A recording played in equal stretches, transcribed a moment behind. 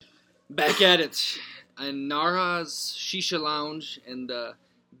Back at it in Nara's Shisha Lounge in the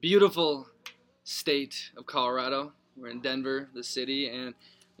beautiful state of Colorado. We're in Denver, the city, and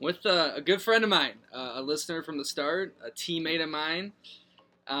with a good friend of mine, a listener from the start, a teammate of mine,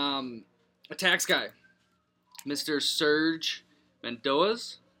 a tax guy, Mr. Serg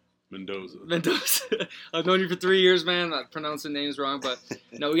Mendoza. Mendoza. I've known you for 3 years, man. I'm pronouncing names wrong, but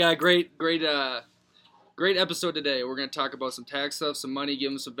no, we got a great episode today. We're going to talk about some tax stuff, some money,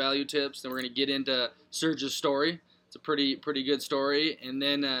 give them some value tips. Then we're going to get into Sergio's story. It's a pretty good story, and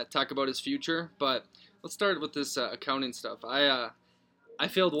then talk about his future. But let's start with this accounting stuff. I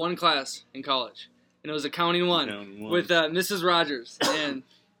failed one class in college, and it was accounting one with Mrs. Rogers. And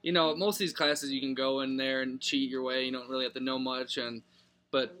you know, most of these classes you can go in there and cheat your way. You don't really have to know much,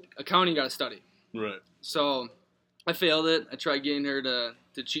 but accounting you got to study. Right. So I failed it. I tried getting her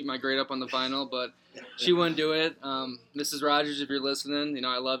to cheat my grade up on the final, but she wouldn't do it. Mrs. Rogers, if you're listening, you know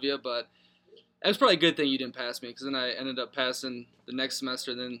I love you, but it was probably a good thing you didn't pass me, because then I ended up passing the next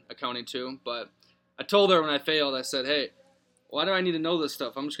semester, then accounting too. But I told her when I failed, I said, hey, why do I need to know this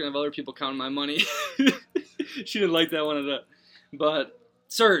stuff? I'm just going to have other people counting my money. She didn't like that one of that. But,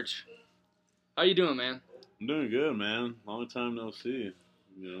 Serge, how you doing, man? I'm doing good, man. Long time no see.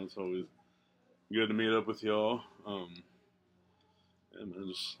 You know, it's always good to meet up with y'all. Yeah, man,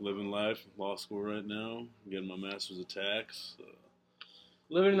 just living life, law school right now, getting my master's of tax.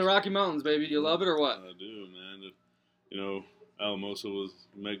 Living in the Rocky Mountains, baby. Do you love it or what? I do, man. You know, Alamosa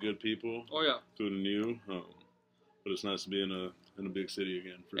met good people. Oh, yeah. Including you. But it's nice to be in a big city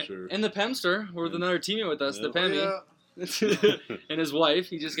again, for sure. And the Pemster, with another teammate with us, the Pemmy. Yeah. And his wife,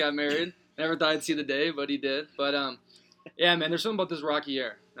 he just got married. Never thought I'd see the day, but he did. But, yeah, man, there's something about this rocky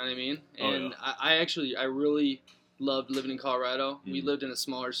air. You know what I mean? And I really loved living in Colorado. We lived in a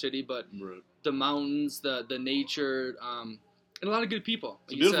smaller city, but the mountains, the nature, and a lot of good people.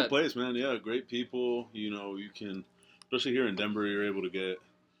 It's a beautiful place, man. Yeah, great people. You know, you can, especially here in Denver, you're able to get,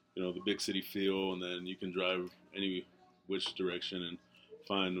 you know, the big city feel, and then you can drive any which direction and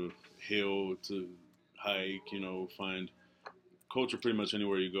find a hill to hike, you know, find culture pretty much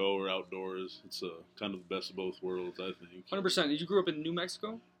anywhere you go or outdoors. It's kind of the best of both worlds, I think. 100%. Did you grow up in New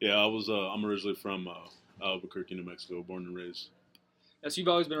Mexico? Yeah, I'm originally from Albuquerque, New Mexico, born and raised. Yeah, so you've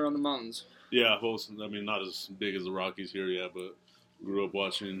always been around the mountains. Yeah, well, I mean, not as big as the Rockies here, yeah, but grew up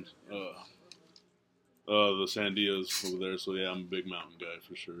watching the Sandias over there, so yeah, I'm a big mountain guy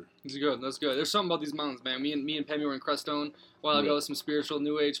for sure. That's good. There's something about these mountains, man. Me and Pemmy were in Crestone a while ago, some spiritual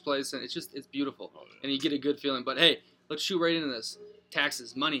New Age place, and it's beautiful, and you get a good feeling. But hey, let's shoot right into this.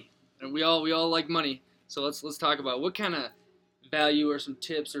 Taxes, money, and we all like money, so let's talk about what kind of value or some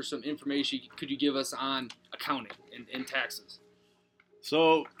tips or some information could you give us on accounting and taxes.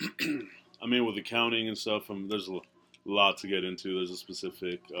 So, I mean, with accounting and stuff, there's a lot to get into. There's a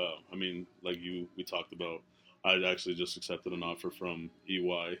specific, I mean, like we talked about, I actually just accepted an offer from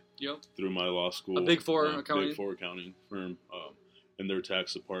EY through my law school. A Big Four accounting. Big Four accounting firm in their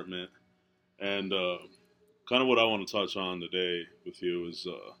tax department. And kind of what I want to touch on today with you is,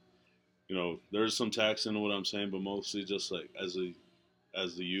 you know, there's some tax in what I'm saying, but mostly just like as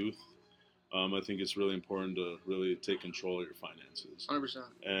the youth, I think it's really important to really take control of your finances. 100%.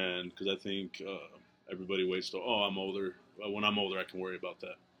 And because I think everybody waits till, I'm older. When I'm older, I can worry about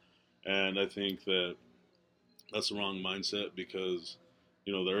that. And I think that that's the wrong mindset, because,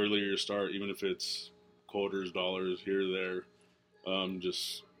 you know, the earlier you start, even if it's quarters, dollars, here or there,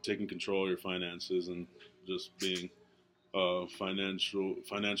 just taking control of your finances and just being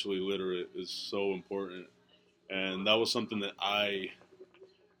financially literate is so important. And that was something that I,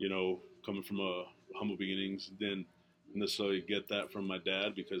 you know, coming from a humble beginnings, didn't necessarily get that from my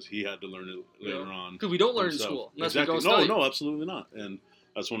dad, because he had to learn it later on. Because we don't learn in school. Exactly. No, absolutely not. And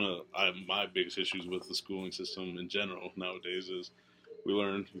that's one of my biggest issues with the schooling system in general nowadays is we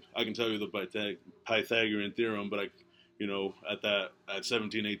learn. I can tell you the Pythagorean theorem, but at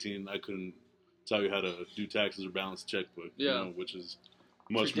 17, 18, I couldn't tell you how to do taxes or balance a checkbook. Yeah. You know, which is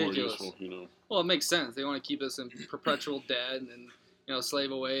much more useful. You know. Well, it makes sense. They want to keep us in perpetual debt and, you know,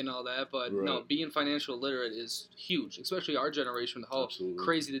 slave away and all that, but no, being financial literate is huge, especially our generation, how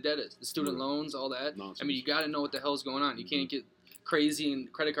crazy the debt is, the student loans, all that. Nonsense. I mean, you got to know what the hell's going on. You can't get crazy in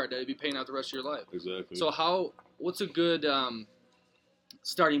credit card debt to be paying out the rest of your life. Exactly. So what's a good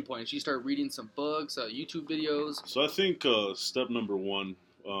starting point? Should you start reading some books, YouTube videos? So I think step number one,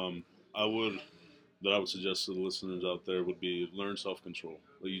 I would suggest to the listeners out there would be learn self-control.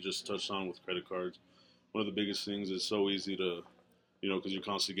 Like you just touched on with credit cards. One of the biggest things is so easy to, you know, because you're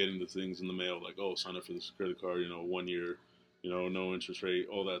constantly getting the things in the mail like, oh, sign up for this credit card, you know, 1 year, you know, no interest rate,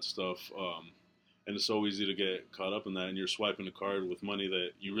 all that stuff. and it's so easy to get caught up in that, and you're swiping a card with money that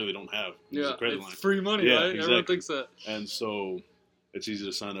you really don't have. Yeah, it's a credit it's line. free money, Yeah, right? exactly. Everyone thinks that. And so it's easy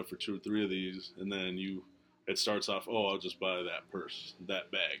to sign up for 2 or 3 of these, and then it starts off, oh, I'll just buy that purse,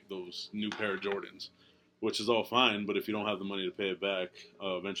 that bag, those new pair of Jordans, which is all fine, but if you don't have the money to pay it back,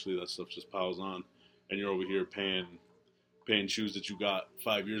 eventually that stuff just piles on, and you're over here paying shoes that you got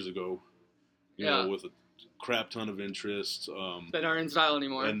 5 years ago, you know, with a crap ton of interest. That aren't in style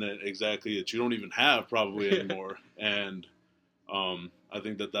anymore. And that you don't even have probably anymore. And I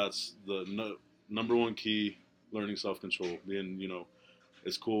think that's the number one key, learning self-control. And, you know,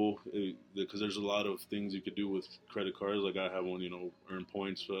 it's cool because there's a lot of things you could do with credit cards. Like I have one, you know, earn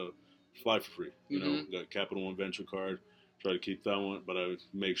points, fly for free. You know, got Capital One Venture card. Try to keep that one, but I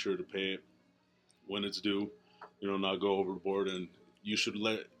make sure to pay it when it's due. You know, not go overboard. And you should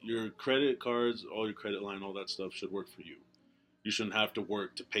let your credit cards, all your credit line, all that stuff should work for you. You shouldn't have to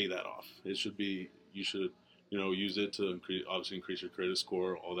work to pay that off. It should be, you should, you know, use it to increase your credit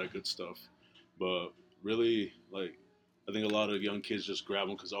score, all that good stuff. But really, like, I think a lot of young kids just grab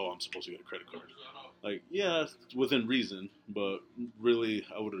them because, I'm supposed to get a credit card. Like, yeah, within reason, but really,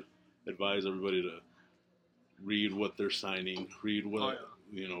 I would advise everybody to read what they're signing, read what,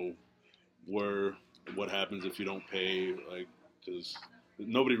 you know, what happens if you don't pay, like, because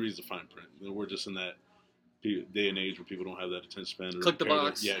nobody reads the fine print. You know, we're just in that day and age where people don't have that attention span. Click the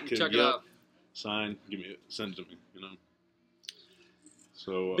box. Check it out. Sign. Send it to me. You know.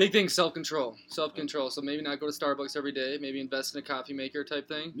 So big thing, self-control. So maybe not go to Starbucks every day. Maybe invest in a coffee maker type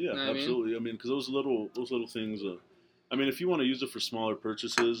thing. Yeah, you know absolutely. I mean, because those little things. I mean, if you want to use it for smaller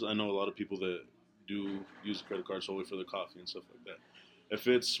purchases, I know a lot of people that do use a credit card solely for the coffee and stuff like that. If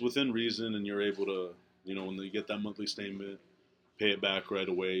it's within reason and you're able to, you know, when you get that monthly statement, pay it back right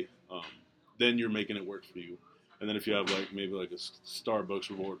away, then you're making it work for you. And then if you have maybe a Starbucks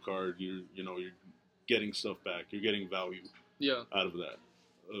reward card, you're getting stuff back. You're getting value out of that.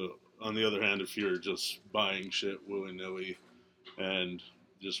 On the other hand, if you're just buying shit willy-nilly and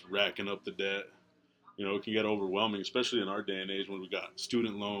just racking up the debt, you know, it can get overwhelming, especially in our day and age when we got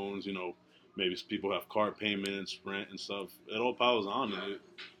student loans, you know, maybe people have car payments, rent and stuff. It all piles on, and it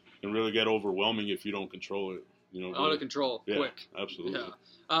can really get overwhelming if you don't control it. You know, out of control, quick. Absolutely.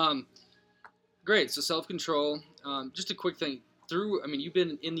 Yeah. Great. So self-control. Just a quick thing. You've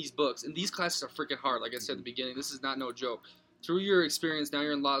been in these books, and these classes are freaking hard. Like I said at the beginning, this is not no joke. Through your experience, now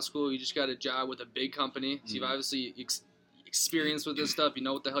you're in law school. You just got a job with a big company. So you've obviously experienced with this stuff. You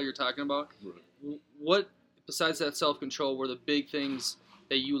know what the hell you're talking about. Right. What, besides that self-control, were the big things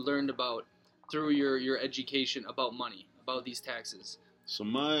that you learned about through your education about money, about these taxes? So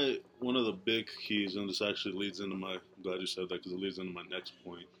one of the big keys, and this actually leads into I'm glad you said that because it leads into my next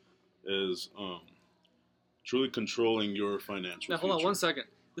point, is truly controlling your financial Now, hold on one second.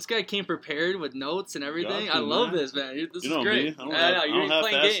 This guy came prepared with notes and everything. I love this, man. This is great. Me. I don't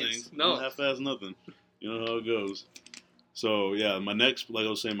playing games. Things. No. I don't half-ass nothing. You know how it goes. So, yeah, my next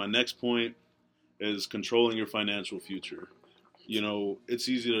point is controlling your financial future. You know, it's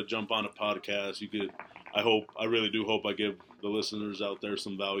easy to jump on a podcast. I really do hope I give the listeners out there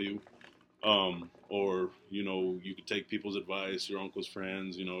some value. Or, you know, you could take people's advice, your uncle's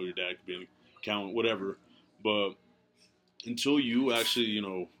friends, you know, your dad could be an accountant, whatever. But until you actually, you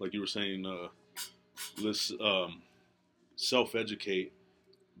know, like you were saying, self-educate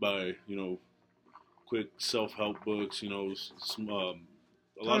by, you know, quick self-help books, you know,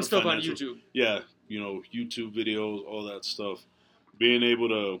 a lot of stuff on YouTube. Yeah, you know, YouTube videos, all that stuff. Being able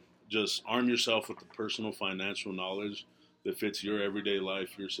to just arm yourself with the personal financial knowledge that fits your everyday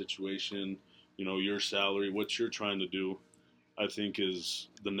life, your situation, you know, your salary, what you're trying to do, I think is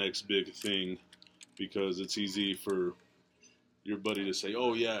the next big thing, because it's easy for your buddy to say,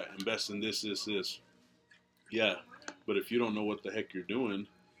 oh yeah, invest in this. Yeah, but if you don't know what the heck you're doing,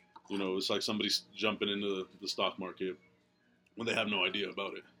 you know, it's like somebody's jumping into the stock market when they have no idea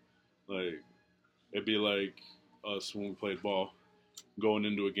about it. Like, it'd be like us when we played ball, going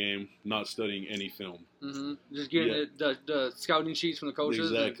into a game, not studying any film. Mm-hmm. Just getting the scouting sheets from the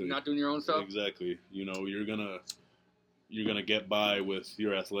coaches, exactly. And not doing your own stuff. Exactly. You know, you're gonna get by with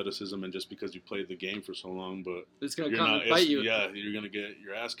your athleticism, and just because you played the game for so long, but it's gonna come and bite you. Yeah, you're gonna get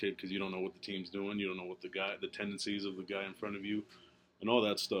your ass kicked because you don't know what the team's doing. You don't know what the tendencies of the guy in front of you, and all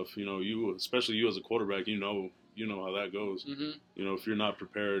that stuff. You know, especially you as a quarterback, you know how that goes. Mm-hmm. You know, if you're not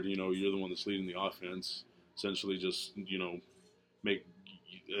prepared, you know, you're the one that's leading the offense. Essentially, just, you know,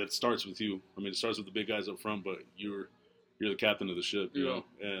 it starts with you. I mean, it starts with the big guys up front, but you're the captain of the ship, you know,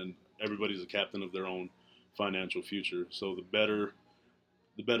 and everybody's a captain of their own financial future. So the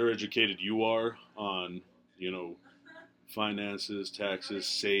better educated you are on, you know, finances, taxes,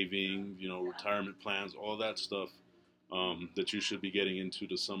 saving, retirement plans, all that stuff that you should be getting into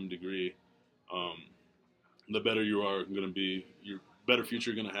to some degree. Um, the better you are going to be, your better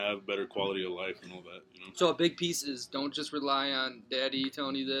future you're going to have, better quality of life and all that. So a big piece is don't just rely on daddy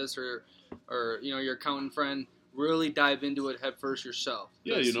telling you this or your accountant friend. Really dive into it head first yourself.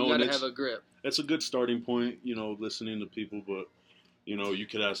 Yeah, you got to have a grip. That's a good starting point, listening to people, but you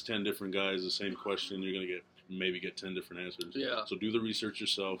could ask 10 different guys the same question, you're going to get 10 different answers. Yeah. So do the research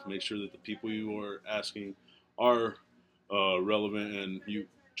yourself, make sure that the people you are asking are relevant and you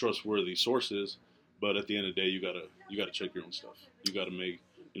trustworthy sources. But at the end of the day, you gotta check your own stuff. You gotta make,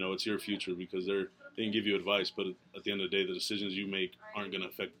 it's your future, because they can give you advice, but at the end of the day, the decisions you make aren't gonna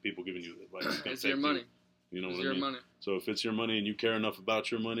affect the people giving you the advice. It's your money. You know it's what your I mean? money. So if it's your money and you care enough about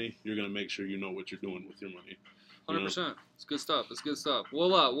your money, you're gonna make sure you know what you're doing with your money. 100%. It's good stuff. It's good stuff.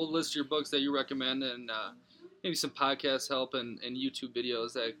 We'll list your books that you recommend and maybe some podcast help and YouTube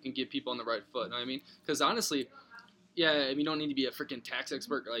videos that can get people on the right foot. You know what I mean? Because honestly, yeah, you don't need to be a freaking tax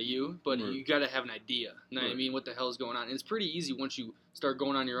expert like you, but Right. you got to have an idea. You know what I Right. mean? What the hell is going on? And it's pretty easy once you start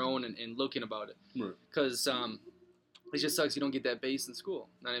going on your own and looking about it. Right. Because it just sucks you don't get that base in school.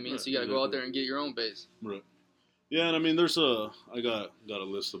 You know what I mean? Right. So you got to go out there and get your own base. Right. Yeah, and I mean, I got a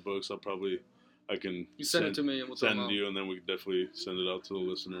list of books. I can You send it to me and we'll talk send it about to you, and then we can definitely send it out to the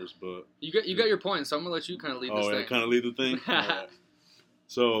listeners. But You got your point, so I'm going to let you kind of lead this thing. kind of lead the thing? All right.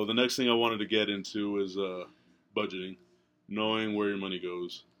 So the next thing I wanted to get into is budgeting, knowing where your money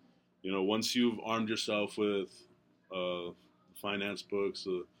goes. Once you've armed yourself with finance books,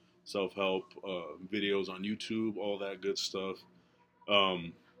 self-help videos on YouTube, all that good stuff,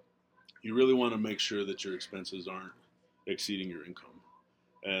 you really want to make sure that your expenses aren't exceeding your income.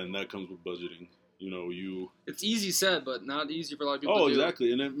 And that comes with budgeting. It's easy said, but not easy for a lot of people Oh, to do.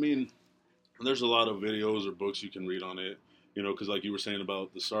 exactly. And I mean, there's a lot of videos or books you can read on it, because like you were saying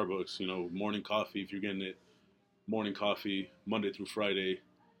about the Starbucks, morning coffee, if you're getting it morning coffee Monday through Friday,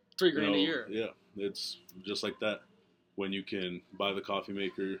 $3,000 a year. Yeah, it's just like that. When you can buy the coffee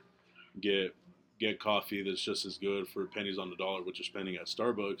maker, get coffee that's just as good for pennies on the dollar, what you're spending at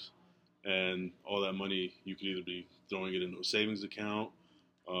Starbucks, and all that money you can either be throwing it into a savings account,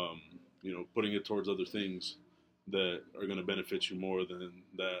 putting it towards other things that are going to benefit you more than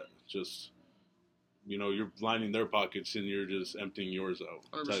that. Just you're lining their pockets and you're just emptying yours out.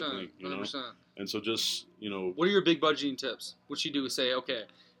 100%. Type thing, 100%. And so just What are your big budgeting tips? What you do is say, okay,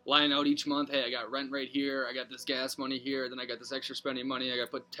 line out each month, hey, I got rent right here, I got this gas money here, then I got this extra spending money, I got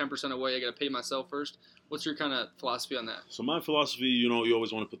to put 10% away, I got to pay myself first. What's your kind of philosophy on that? So my philosophy, you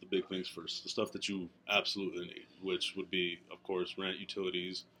always want to put the big things first, the stuff that you absolutely need, which would be, of course, rent,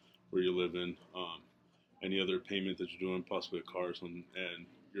 utilities, where you live in, any other payment that you're doing, possibly a car, and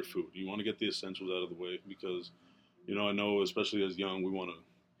your food. You want to get the essentials out of the way because, I know, especially as young, we want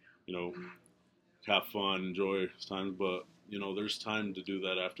to, have fun, enjoy times, but there's time to do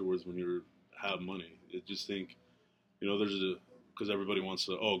that afterwards when you have money. I just think, because everybody wants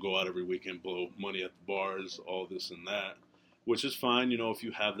to, go out every weekend, blow money at the bars, all this and that, which is fine, if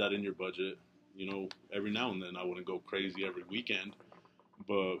you have that in your budget, every now and then. I wouldn't go crazy every weekend,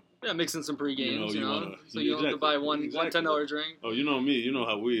 but yeah, mixing some pre-games, so you don't exactly, have to buy one exactly. $10 drink. Oh, you know me, you know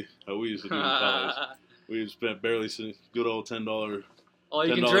how we used to do in college. We spent barely good old $10. All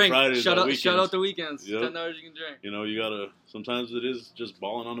you can $10 drink. Fridays Shout on out weekends. the weekends. Yep. $10 you can drink. You gotta. Sometimes it is just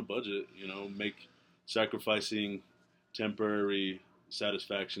balling on a budget. Make sacrificing temporary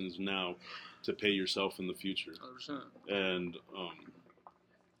satisfactions now to pay yourself in the future. 100%. And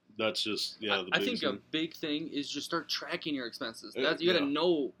that's just the I think thing. a big thing is just start tracking your expenses. Yeah, You got to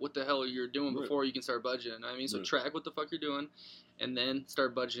know what the hell you're doing Right. before you can start budgeting. I mean, so Right. track what the fuck you're doing, and then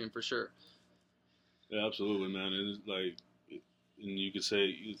start budgeting for sure. Yeah, absolutely, man. And it's like, and you could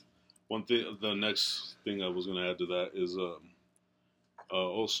say one thing. The next thing I was gonna add to that is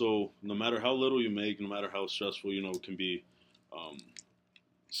also, no matter how little you make, no matter how stressful it can be,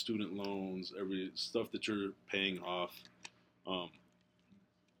 student loans, every stuff that you're paying off,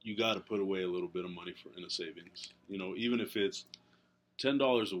 you got to put away a little bit of money in a savings. Even if it's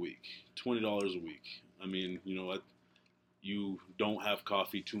 $10 a week, $20 a week. I mean, you don't have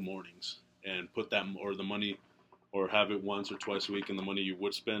coffee 2 mornings and put that or the money, or have it once or twice a week, and the money you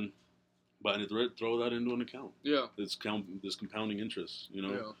would spend, but throw that into an account. Yeah. This compounding interest.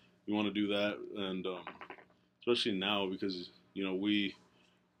 Yeah. You want to do that, and especially now because we,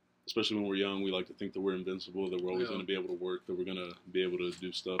 especially when we're young, we like to think that we're invincible, that we're always going to be able to work, that we're going to be able to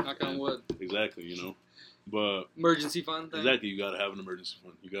do stuff. Knock on wood. Exactly, but Emergency fund thing. exactly, you got to have an emergency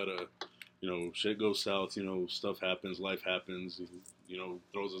fund. You got to, shit goes south. Stuff happens, life happens.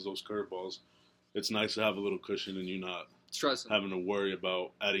 Throws us those curveballs. It's nice to have a little cushion and you not stressing, having to worry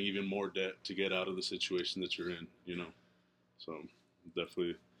about adding even more debt to get out of the situation that you're in. So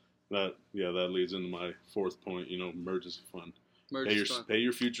definitely that leads into my fourth point. Emergency fund. Pay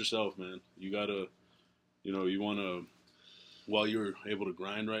your future self, man. You gotta, you wanna, while you're able to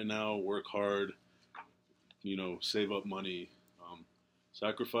grind right now, work hard, save up money,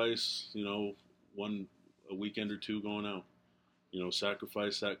 sacrifice, a weekend or two going out,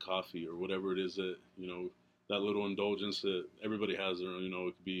 sacrifice that coffee or whatever it is that, that little indulgence that everybody has their own,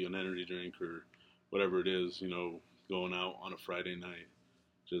 it could be an energy drink or whatever it is, going out on a Friday night.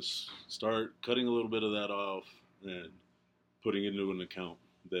 Just start cutting a little bit of that off and putting it into an account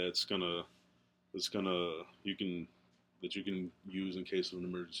you can use in case of an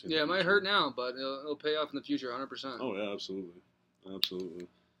emergency. Yeah, it might hurt now, but it'll pay off in the future 100%. Oh, yeah, absolutely.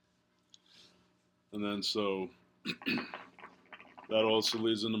 And then so that also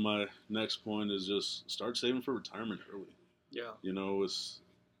leads into my next point is just start saving for retirement early. Yeah.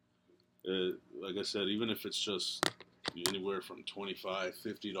 Like I said, even if it's just anywhere from $25,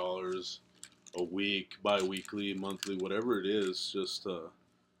 $50 a week, bi-weekly, monthly, whatever it is, just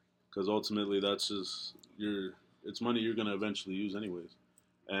because ultimately that's just it's money you're going to eventually use anyways.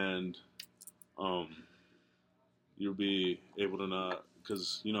 And you'll be able to not,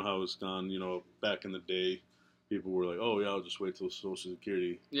 because you know how it's gone, back in the day, people were like, oh yeah, I'll just wait till Social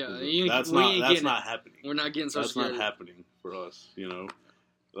Security. Yeah, that's not happening. We're not getting Social Security. That's not happening for us,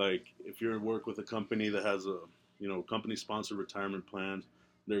 Like, if you work with a company that has a, company-sponsored retirement plan,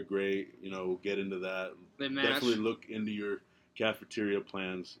 they're great, get into that. They match. Definitely look into your cafeteria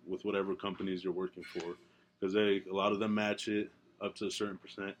plans with whatever companies you're working for, because a lot of them match it up to a certain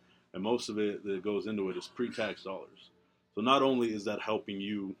percent, and most of it that goes into it is pre-tax dollars. So not only is that helping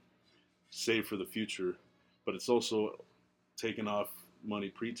you save for the future, but it's also taking off money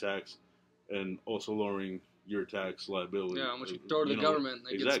pre-tax and also lowering your tax liability. Yeah, how much you throw to the government,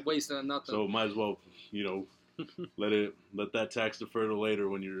 it gets wasted on nothing. So might as well, let that tax defer to later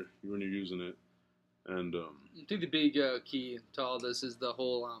when you're using it. And I think the big key to all this is the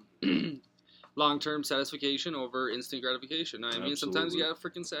whole long-term satisfaction over instant gratification. I mean, sometimes you gotta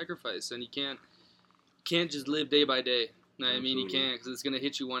freaking sacrifice, and you can't just live day by day. I mean, you can't, because it's gonna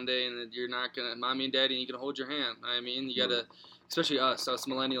hit you one day, and you're not gonna. Mommy and daddy ain't gonna hold your hand. I mean, you gotta, especially us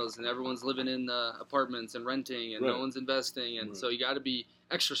millennials, and everyone's living in apartments and renting, and no one's investing, and so you got to be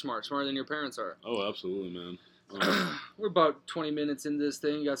extra smarter than your parents are. Oh, absolutely, man. We're about 20 minutes into this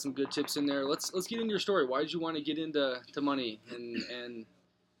thing. Got some good tips in there. Let's get into your story. Why did you want to get into money and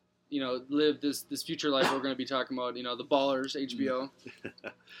live this future life we're going to be talking about? The Ballers, HBO.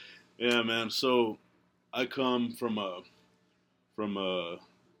 Yeah, man. So I come from a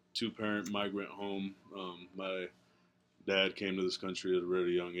two-parent migrant home. My dad came to this country at a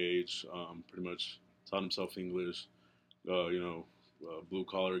very young age. Pretty much taught himself English.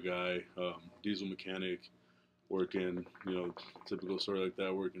 Blue-collar guy, diesel mechanic, working, typical story like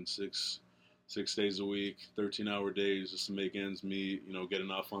that, working six days a week, 13-hour days just to make ends meet,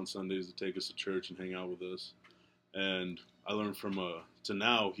 getting off on Sundays to take us to church and hang out with us. And I learned to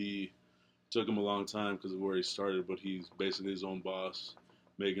now, he took him a long time because of where he started, but he's basically his own boss,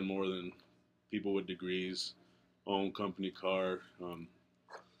 making more than people with degrees, own company car,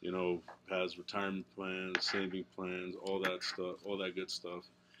 has retirement plans, saving plans, all that stuff, all that good stuff.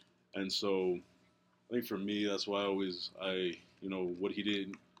 And so I think for me, that's why what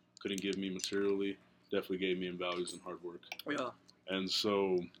he couldn't give me materially, definitely gave me in values and hard work. Yeah. And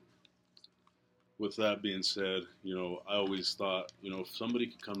so with that being said, I always thought, if somebody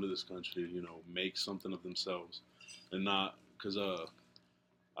could come to this country, make something of themselves, and not, because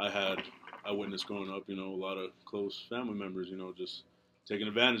I witnessed growing up, a lot of close family members, just taking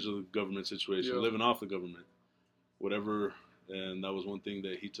advantage of the government situation, living off the government, whatever. And that was one thing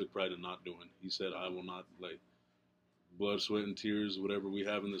that he took pride in not doing. He said, I will not, blood, sweat, and tears, whatever we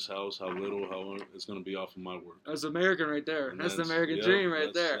have in this house, how little, it's going to be off of my work. That's American right there. And that's the American dream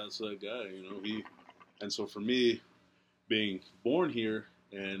right there. That's that guy, and so for me, being born here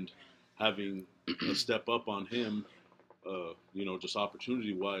and having a step up on him, just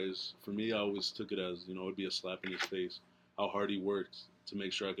opportunity-wise, for me, I always took it as, it'd be a slap in his face, how hard he worked to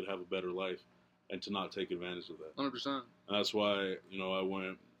make sure I could have a better life and to not take advantage of that. 100%. And that's why, I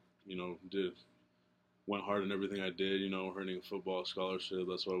went, went hard in everything I did, earning a football scholarship.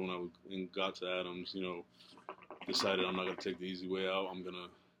 That's why when I got to Adams, decided I'm not going to take the easy way out. I'm going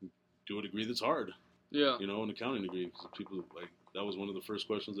to do a degree that's hard. Yeah. An accounting degree. Because people, that was one of the first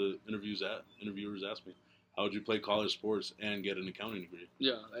questions that interviewers asked me. How would you play college sports and get an accounting degree?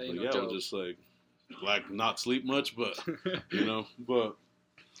 Yeah, that ain't no joke. I'll just not sleep much, but but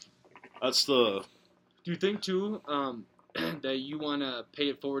that's the. Do you think too? that you want to pay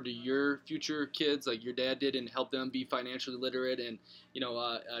it forward to your future kids, like your dad did, and help them be financially literate and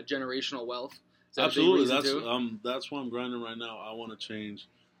generational wealth? Is that Absolutely. a big reason too? That's what I'm grinding right now. I want to change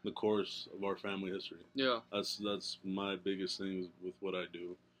the course of our family history. Yeah. That's my biggest thing with what I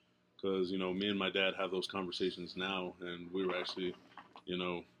do, because me and my dad have those conversations now, and we were actually,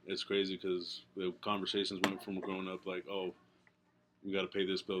 it's crazy because the conversations went from growing up like, oh, we got to pay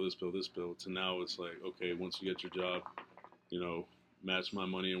this bill, this bill, this bill, to now it's like, okay, once you get your job, match my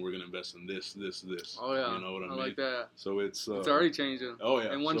money and we're gonna invest in this, this, this. Oh yeah, you know what I mean? Like that. So it's already changing. Oh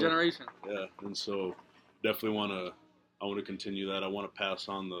yeah, in one generation. Yeah, and so definitely I want to continue that. I want to pass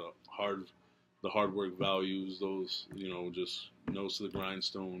on the hard work values, those just nose to the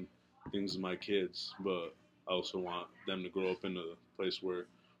grindstone things to my kids. But I also want them to grow up in a place where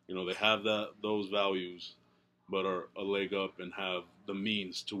they have those values, but are a leg up and have the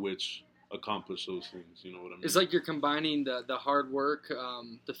means to which accomplish those things. You know what I mean? It's like you're combining the hard work,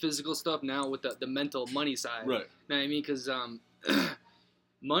 the physical stuff now with the mental money side. Right. You know what I mean? Because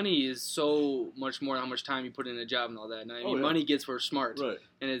money is so much more how much time you put in a job and all that. And I mean, money gets where smart. Right.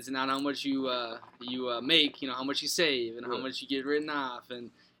 And it's not how much you make, how much you save and how much you get written off.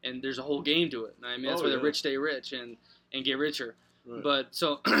 And there's a whole game to it. I mean, that's why the rich stay rich and get richer. Right. But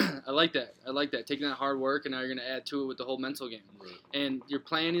so I like that. Taking that hard work, and now you're going to add to it with the whole mental game. Right. And your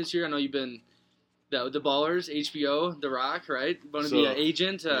plan is here. I know you've been the Ballers, HBO, The Rock, right? You want to be an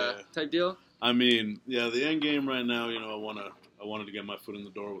agent type deal. I mean, the end game right now. I wanted to get my foot in the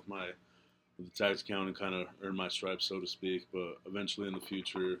door with the tax account and kind of earn my stripes, so to speak. But eventually, in the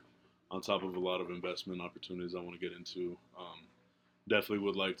future, on top of a lot of investment opportunities I want to get into, definitely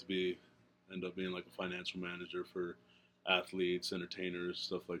would like to end up being like a financial manager for athletes, entertainers,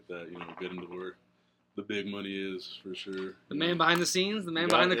 stuff like that. Get into where the big money is for sure. The man behind the scenes, the man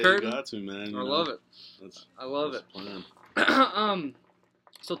behind the curtain. You got to, man. I love it. I love it. The plan.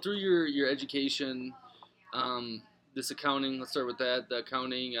 So through your education, this accounting, let's start with that. The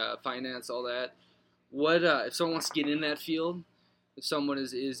accounting, finance, all that. What if someone wants to get in that field? If someone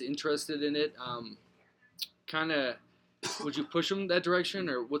is interested in it, kind of. Would you push them that direction,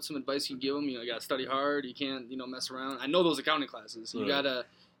 or what's some advice you give them? You got to study hard. You can't, mess around. I know those accounting classes. You got to,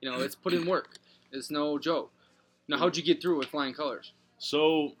 it's put in work. It's no joke. Now, how'd you get through with flying colors?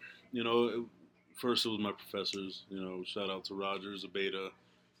 So, first it was my professors. Shout out to Rogers, Abeta,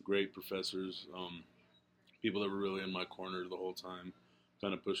 great professors. People that were really in my corner the whole time,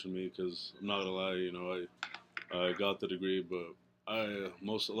 kind of pushing me, because I'm not gonna lie, I got the degree, but a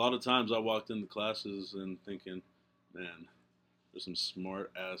lot of times I walked into classes and thinking, man, there's some smart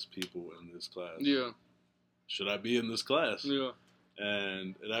ass people in this class. Yeah. Should I be in this class? Yeah.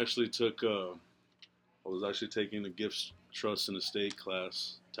 And it actually took. I was actually taking a gifts, trust, and estate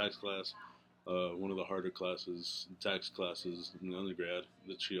class, tax class, one of the harder classes, tax classes in undergrad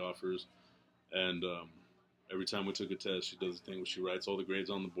that she offers. And every time we took a test, she does the thing where she writes all the grades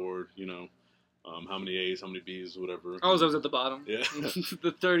on the board. How many A's, how many B's, whatever. I was at the bottom. Yeah.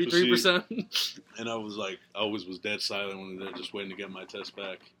 The 33%. And I was like, I always was dead silent when they're just waiting to get my test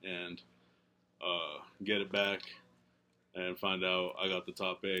back and get it back and find out I got the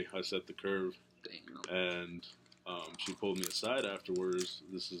top A. I set the curve. Damn. And she pulled me aside afterwards.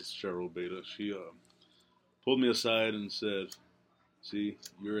 This is Cheryl Beta. She pulled me aside and said, see,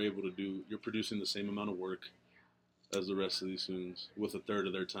 you're producing the same amount of work as the rest of these students with a third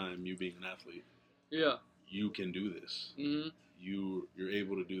of their time, you being an athlete. Yeah. You can do this. Mm-hmm. You're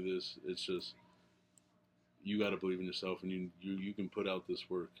able to do this. It's just, you got to believe in yourself, and you can put out this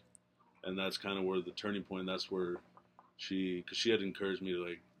work. And that's kind of where the turning point, that's where because she had encouraged me to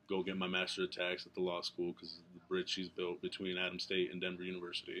like go get my master of tax at the law school because of the bridge she's built between Adams State and Denver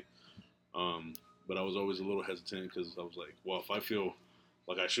University. But I was always a little hesitant because I was like, well, if I feel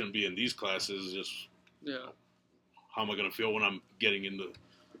like I shouldn't be in these classes, how am I going to feel when I'm getting into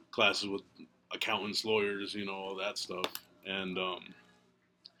classes with accountants, lawyers, all that stuff. And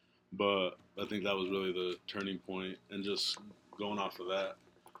but I think that was really the turning point. And just going off of that,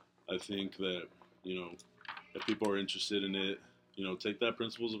 I think that, if people are interested in it, take that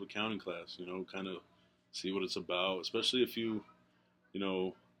principles of accounting class, kind of see what it's about, especially if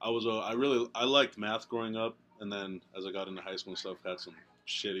I liked math growing up. And then as I got into high school and stuff, had some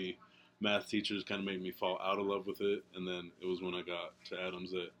shitty math teachers kind of made me fall out of love with it. And then it was when I got to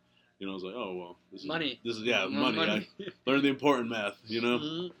Adams that, I was like, oh, well, money. Money. I learned the important math,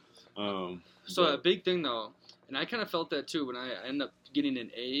 Mm-hmm. So a big thing, though, and I kind of felt that, too, when I ended up getting an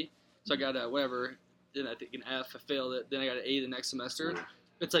A. So I got a whatever, then I think an F, I failed it, then I got an A the next semester. Right.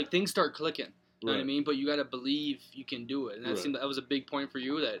 It's like things start clicking. You know what I Right. mean? But you got to believe you can do it, and that Right. seemed that was a big point for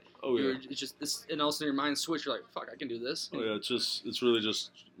you. That Oh yeah. it's just this, and all of a sudden your mind switched. You're like, fuck, I can do this. Oh yeah. It's really just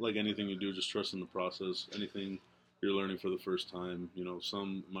like anything you do, just trust in the process. Anything you're learning for the first time,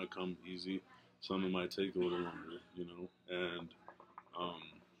 some might come easy, some it might take a little longer, and um,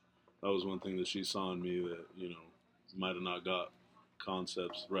 that was one thing that she saw in me that might have not got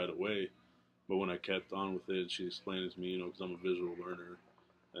concepts right away, but when I kept on with it, she explained it to me, because I'm a visual learner.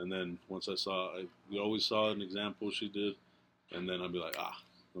 And then once we always saw an example she did, and then I'd be like,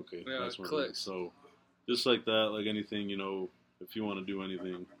 okay, Yeah, that's what it clicks. is. So just like that, like anything, if you want to do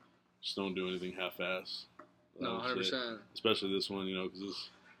anything, just don't do anything half-ass. No, 100%. Especially this one, because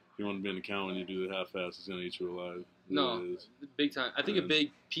if you want to be an accountant, you do the half-ass, it's gonna eat you alive. It No, really is. big time. I think a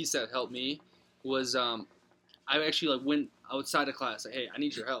big piece that helped me was I actually went outside of class. Like, hey, I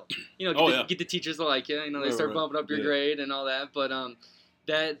need your help. Get the teachers to like you. They start bumping up your grade and all that. But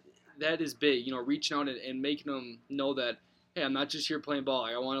that is big. Reaching out and making them know that, hey, I'm not just here playing ball.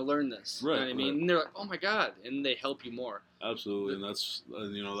 I want to learn this. Right, You know what I mean? right. And they're like, oh my god, and they help you more. Absolutely, and that's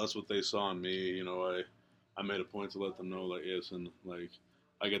that's what they saw in me. I made a point to let them know, like, yes, and like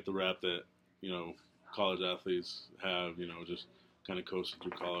I get the rap that college athletes have, just kind of coasting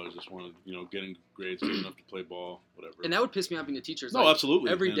through college, just want to getting grades, good enough to play ball, whatever. And that would piss me off being the teachers. No,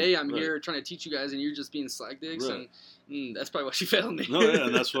 absolutely. Every day I'm here trying to teach you guys, and you're just being slack dicks, Right. and that's probably why she failed me. No, yeah,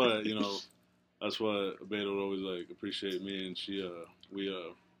 and that's why that's why Beta would always like appreciate me, and she's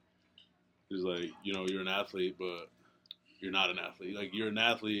like, you're an athlete, but you're not an athlete. Like, you're an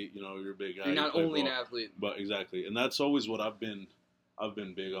athlete, you're a big guy. You're not only an athlete. But exactly, and that's always what I've been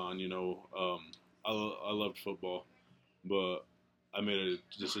big on. I loved football, but I made a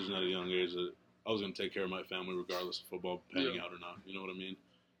decision at a young age that I was going to take care of my family regardless of football panning out or not. You know what I mean?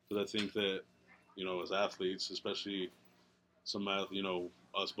 Because I think that as athletes, especially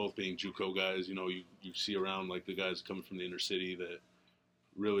us both being JUCO guys, you see around like the guys coming from the inner city that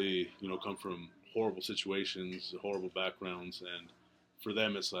really come from horrible situations, horrible backgrounds, and for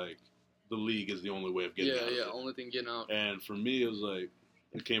them it's like the league is the only way of getting out of it. Only thing getting out. And for me, it was like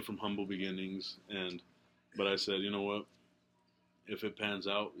it came from humble beginnings, but I said, you know what? If it pans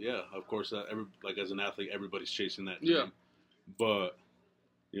out, yeah, of course. As an athlete, everybody's chasing that dream. Yeah. But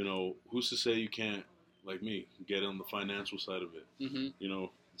who's to say you can't, like me, get on the financial side of it? Mm-hmm.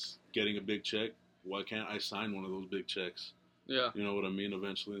 It's getting a big check. Why can't I sign one of those big checks? Yeah. You know what I mean?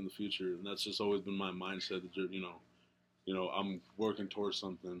 Eventually in the future, and that's just always been my mindset. That I'm working towards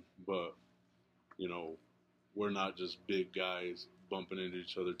something, but we're not just big guys bumping into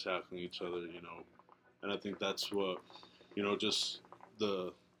each other, tackling each other. And I think that's what just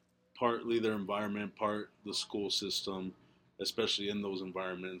partly their environment, part the school system, especially in those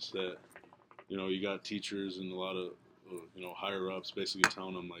environments that you got teachers and a lot of higher ups basically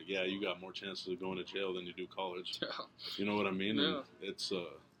telling them like, yeah, you got more chances of going to jail than you do college. Yeah. You know what I mean? Yeah. And it's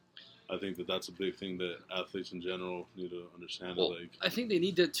I think that's a big thing that athletes in general need to understand. Well, I think they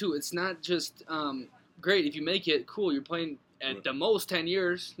need that too. It's not just great if you make it. Cool, you're playing at the most 10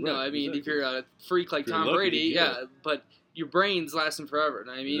 years. No, I mean, if you're a freak like Tom Brady, but your brain's lasting forever.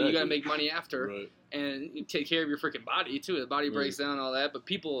 I mean, you got to make money after, and you take care of your freaking body too. The body breaks down, all that. But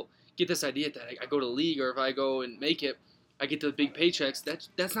people get this idea that I go to the league, or if I go and make it, I get the big paychecks.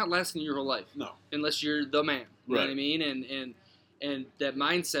 That's not lasting your whole life. No, unless you're the man. You know what I mean? And that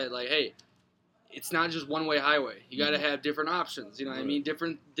mindset, like, hey, it's not just one way highway. You got to have different options. You know what I mean?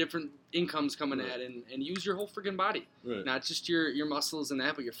 Different incomes coming at, and use your whole freaking body, not just your muscles and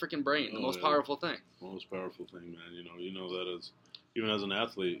that, but your freaking brain. The most powerful thing. Most powerful thing, man. You know that as even as an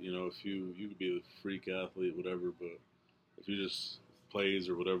athlete, if you could be a freak athlete, whatever, but if you just plays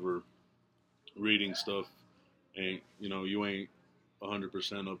or whatever, reading stuff, ain't you ain't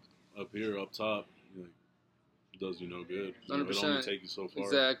 100% up here up top. It does you no good. 100%. It only take you so far.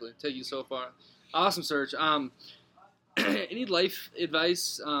 Exactly, take you so far. Awesome, Serge. Any life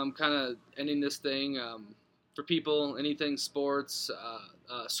advice, kind of ending this thing, for people? Anything, sports,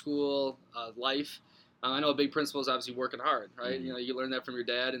 school, life? I know a big principle is obviously working hard, right? Mm-hmm. You learn that from your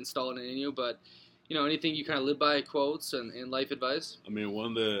dad, installing it in you. But anything you kind of live by, quotes and life advice? I mean,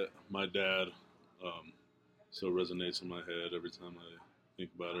 one that my dad still resonates in my head every time I think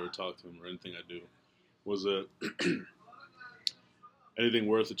about it or talk to him or anything I do was that anything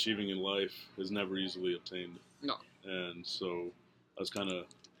worth achieving in life is never easily obtained. No. And so that's kind of,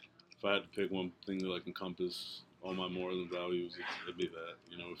 if I had to pick one thing to like encompass all my morals and values, it'd be that.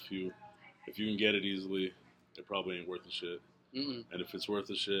 If you can get it easily, it probably ain't worth the shit. Mm-mm. And if it's worth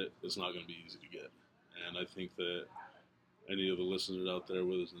the shit, it's not going to be easy to get. And I think that any of the listeners out there,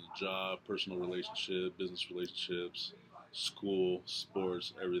 whether it's in a job, personal relationship, business relationships, school,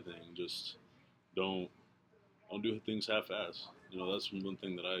 sports, everything, just don't do things half-ass. That's one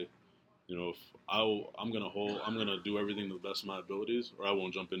thing that if I'm gonna do everything to the best of my abilities, or I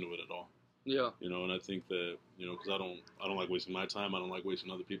won't jump into it at all. Yeah. And I think that because I don't like wasting my time. I don't like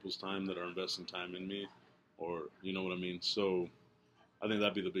wasting other people's time that are investing time in me, or you know what I mean. So I think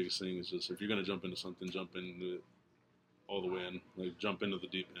that'd be the biggest thing is just if you're gonna jump into something, jump into it all the way in. Like jump into the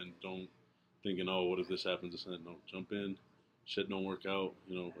deep end. Don't thinking, oh, what if this happens? No, jump in. Shit don't work out.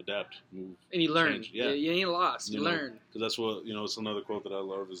 Adapt, move, and you learn. Change. Yeah, you ain't lost. You learn. Because that's what it's another quote that I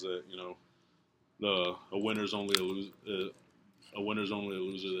love is that a winner's only a winner's only a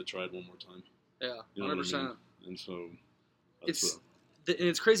loser that tried one more time. Yeah, 100%. I mean? And so and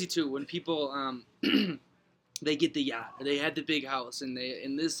it's crazy too when people they get the yacht, or they had the big house, and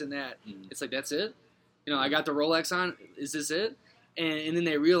this and that. Mm-hmm. It's like that's it. I got the Rolex on. Is this it? And then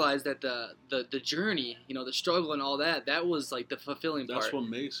they realize that the journey, the struggle and all that was like the fulfilling part. That's what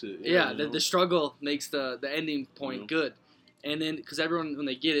makes it. Yeah, the struggle makes the ending point good. And then, because everyone, when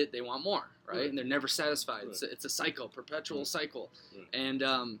they get it, they want more, right? And they're never satisfied. Right. It's a cycle, perpetual cycle. Right. And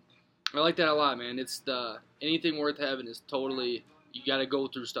I like that a lot, man. It's anything worth having is totally, you got to go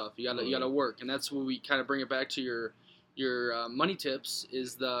through stuff. You got to work. And that's where we kind of bring it back to your money tips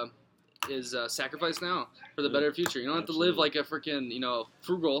is sacrifice now for the better future. You don't have to live like a freaking,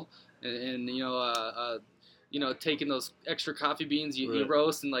 frugal and taking those extra coffee beans you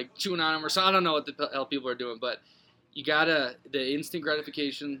roast and like chewing on them or so. I don't know what the hell people are doing, but you gotta, the instant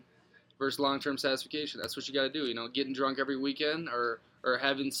gratification versus long-term satisfaction. That's what you gotta do. Getting drunk every weekend or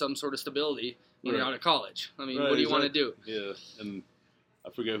having some sort of stability when you're out of college. I mean, what do you want to do? Yeah, and I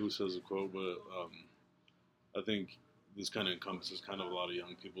forget who says the quote, but I think this kind of encompasses kind of a lot of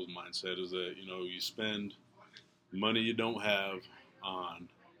young people's mindset is that, you spend money you don't have on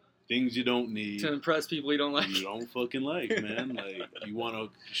things you don't need. To impress people you don't like. You don't fucking like, man. Like, you want to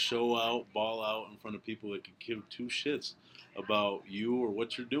show out, ball out in front of people that could give two shits about you or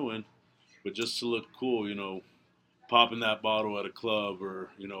what you're doing, but just to look cool, popping that bottle at a club or,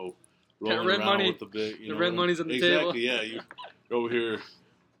 rolling around money. with the big, the red money's on the table. Exactly, yeah. You're over here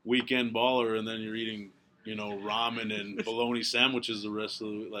weekend baller and then you're eating ramen and bologna sandwiches the rest of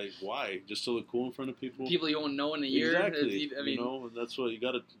the like why? Just to look cool in front of people? People you won't know in a year. Exactly. I mean, and that's what you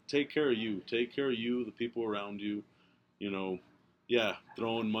got to take care of you. Take care of you, the people around you.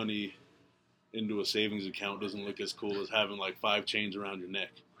 Throwing money into a savings account doesn't look as cool as having like 5 chains around your neck.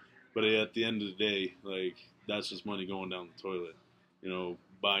 But at the end of the day, like that's just money going down the toilet.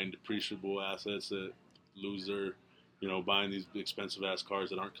 Buying depreciable assets that lose their buying these expensive ass cars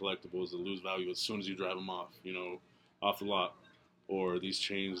that aren't collectibles that lose value as soon as you drive them off the lot, or these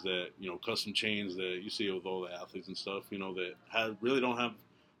chains that custom chains that you see with all the athletes and stuff, that really don't have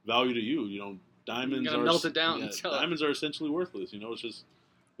value to you. Diamonds you gotta melt it down. Diamonds are essentially worthless. It's just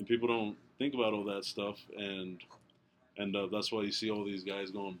and people don't think about all that stuff, and that's why you see all these guys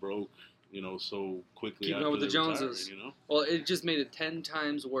going broke. So quickly. Keeping up with the Joneses. Well, it just made it 10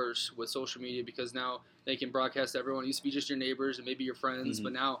 times worse with social media because now they can broadcast to everyone. It used to be just your neighbors and maybe your friends,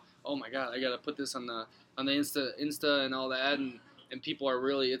 but now, oh my God, I gotta put this on the Insta and all that, and people are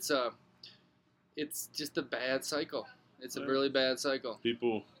really it's just a bad cycle. It's a really bad cycle.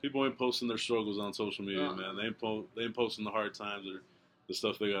 People ain't posting their struggles on social media, man. They ain't posting the hard times or the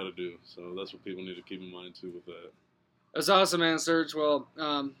stuff they got to do. So that's what people need to keep in mind too with that. That's awesome, man, Serg. Well,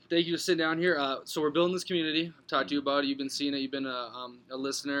 thank you for sitting down here. So we're building this community. I've talked to you about it. You've been seeing it. You've been a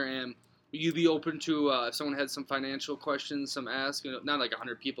listener, and you'd be open to if someone had some financial questions, some ask. Not like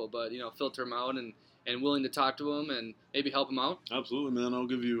 100 people, but filter them out and willing to talk to them and maybe help them out. Absolutely, man. I'll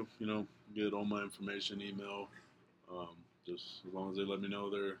give you get all my information, email. Just as long as they let me know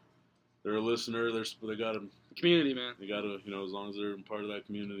they're a listener. They got a community, man. They got to as long as they're part of that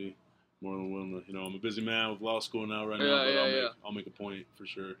community. More than willing to, I'm a busy man with law school now right now, but I'll make a point for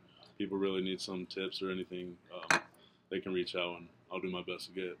sure. People really need some tips or anything, they can reach out and I'll do my best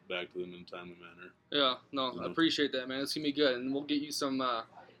to get back to them in a timely manner. Yeah, no, I appreciate that, man. It's going to be good, and we'll get you some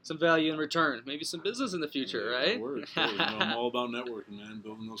value in return. Maybe some business in the future, right? That works. I'm all about networking, man,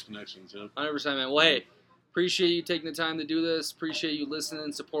 building those connections. 100%, man. Well, hey, appreciate you taking the time to do this. Appreciate you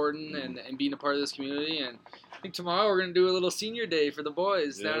listening, supporting, and being a part of this community. And I think tomorrow we're going to do a little senior day for the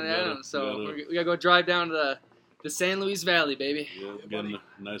boys down in Adams. So we got to go drive down to the San Luis Valley, baby. Yeah, getting a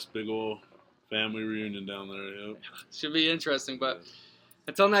nice big old family reunion down there. Yep. Should be interesting. But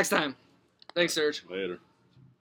until next time, thanks, Serg. Later.